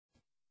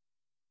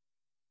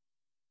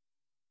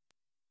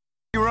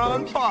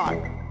run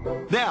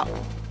fine. Now,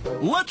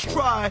 let's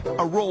try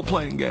a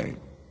role-playing game.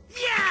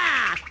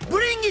 Yeah!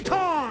 Bring it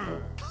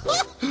on!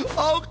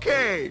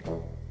 Okay.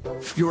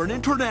 You're an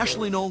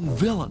internationally known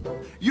villain.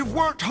 You've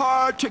worked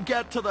hard to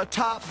get to the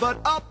top, but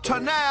up to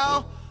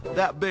now,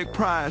 that big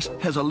prize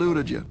has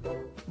eluded you.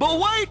 But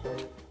wait!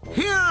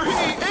 Here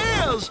he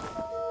is!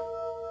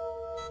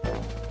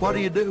 What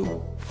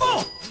do?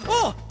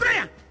 Oh,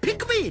 Brian,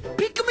 pick me!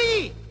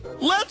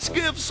 Let's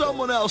give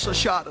someone else a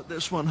shot at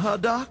this one, huh,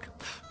 Doc?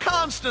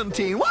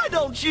 Constantine, why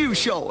don't you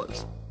show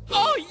us?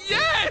 Oh,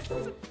 yes!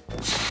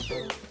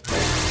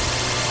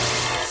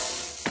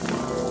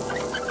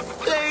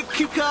 Thank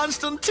you,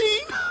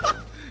 Constantine.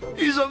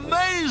 He's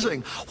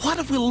amazing. What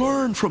have we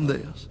learned from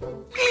this?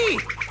 Me!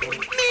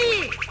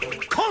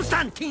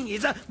 Constantine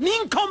is a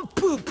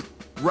nincompoop!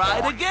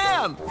 Right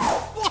again.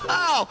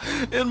 Wow!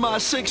 In my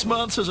 6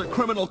 months as a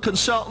criminal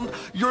consultant,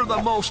 you're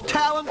the most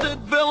talented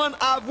villain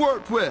I've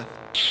worked with.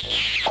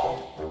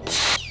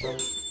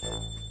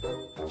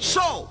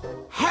 So,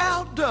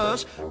 how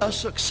does a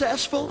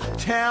successful,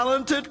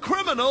 talented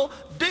criminal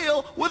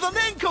deal with a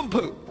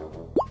nincompoop?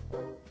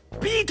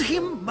 Beat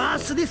him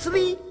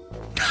mercilessly?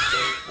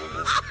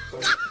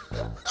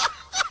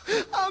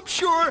 I'm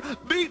sure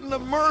beating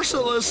him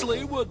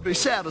mercilessly would be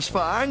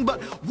satisfying,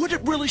 but would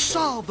it really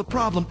solve the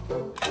problem?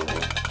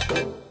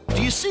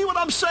 Do you see what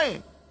I'm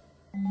saying?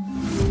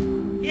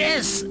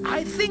 Yes,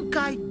 I think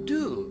I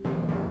do.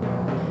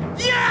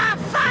 Yeah,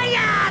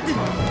 fired!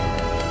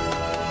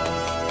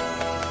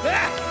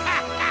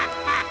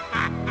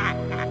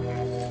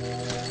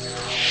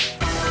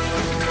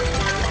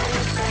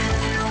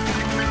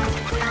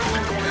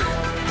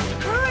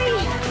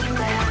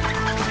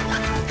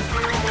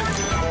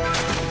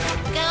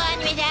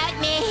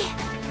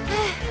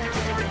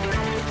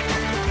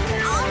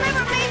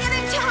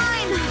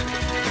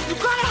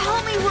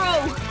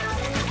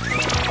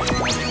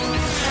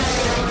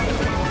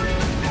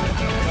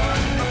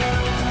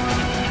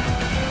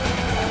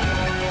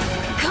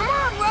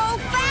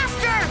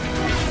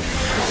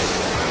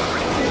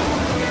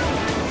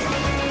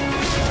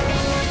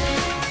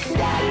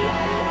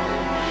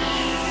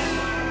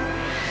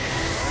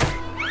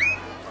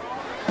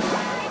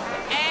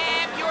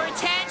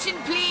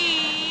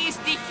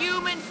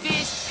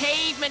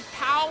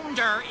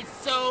 Pounder is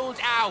sold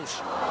out.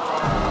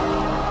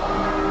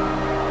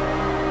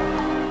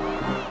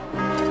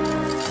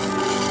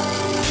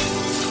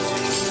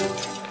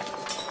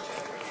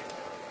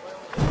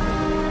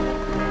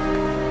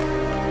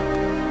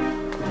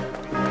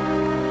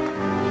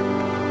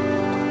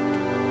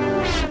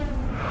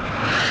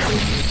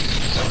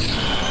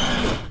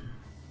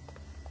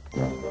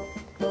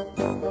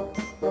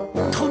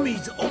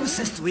 Tommy's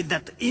obsessed with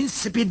that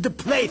insipid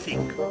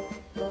plaything.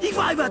 If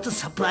I were to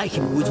supply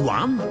him with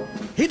one,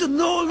 he'd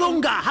no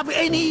longer have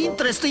any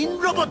interest in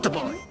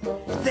Robotboy.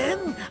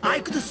 Then I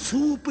could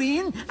swoop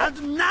in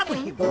and nab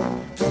him.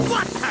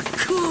 What a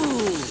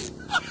cool!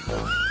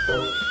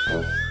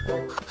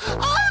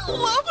 I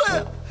love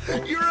it!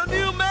 You're a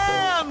new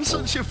man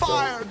since you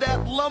fired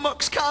that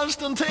lummox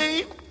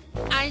Constantine.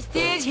 I'm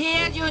still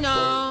here, you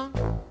know.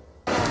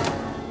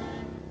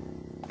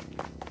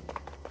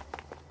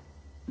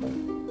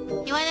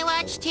 You wanna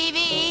watch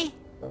TV?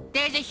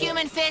 There's a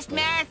Human Fist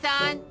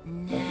Marathon.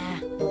 Nah.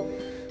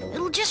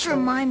 It'll just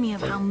remind me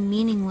of how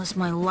meaningless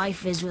my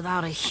life is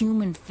without a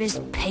Human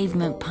Fist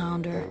pavement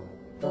pounder.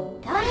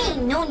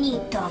 Tommy no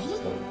need toy.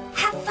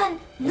 Have fun,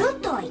 no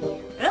toy.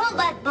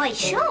 Robotboy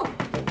show.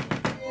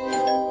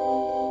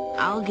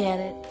 I'll get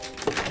it.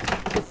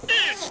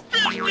 It's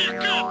 50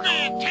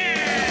 Goodman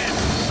time!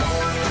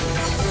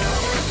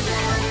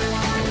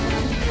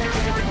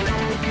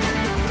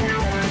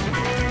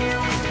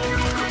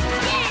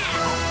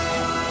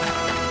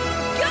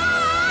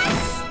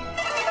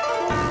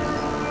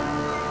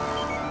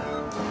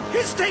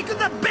 He's taken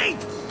the bait!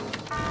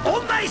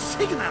 On my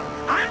signal,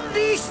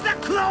 unleash the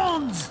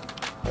clones!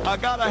 I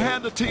gotta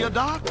hand it to you,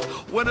 Doc.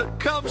 When it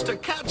comes to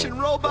catching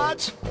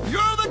robots,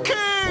 you're the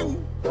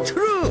king!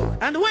 True,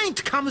 and when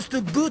it comes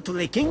to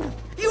bootlicking,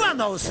 you are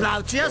no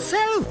slouch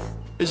yourself.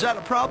 Is that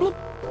a problem?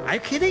 Are you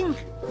kidding?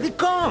 Be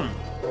calm.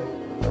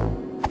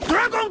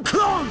 Dragon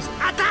clones,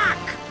 attack!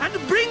 And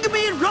bring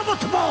me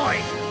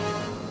Robotboy!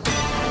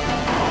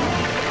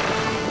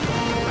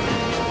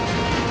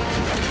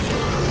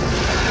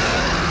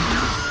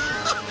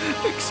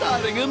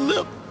 Exciting, isn't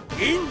it?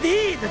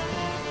 Indeed!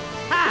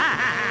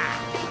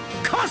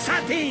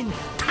 Constantine,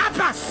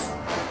 tapas!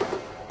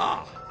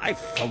 Ah, I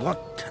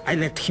forgot I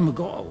let him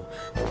go.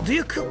 Do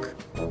you cook?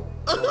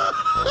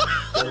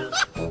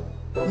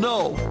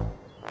 No.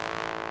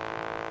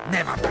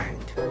 Never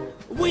mind.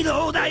 We'll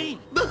order in.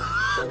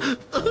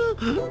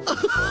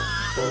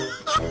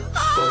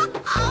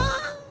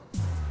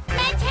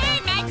 My turn!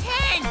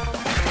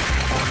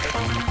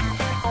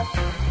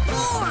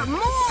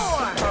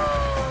 More!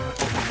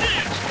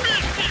 It's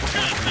 50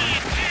 Goodman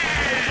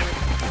time!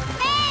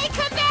 Hey,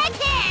 come back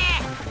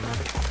here!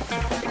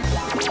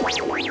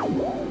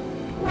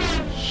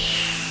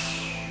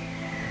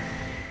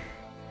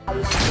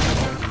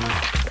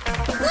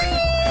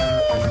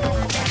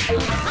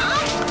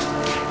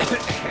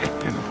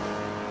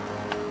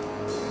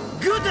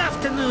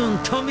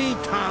 afternoon, Tommy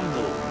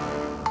Tambo.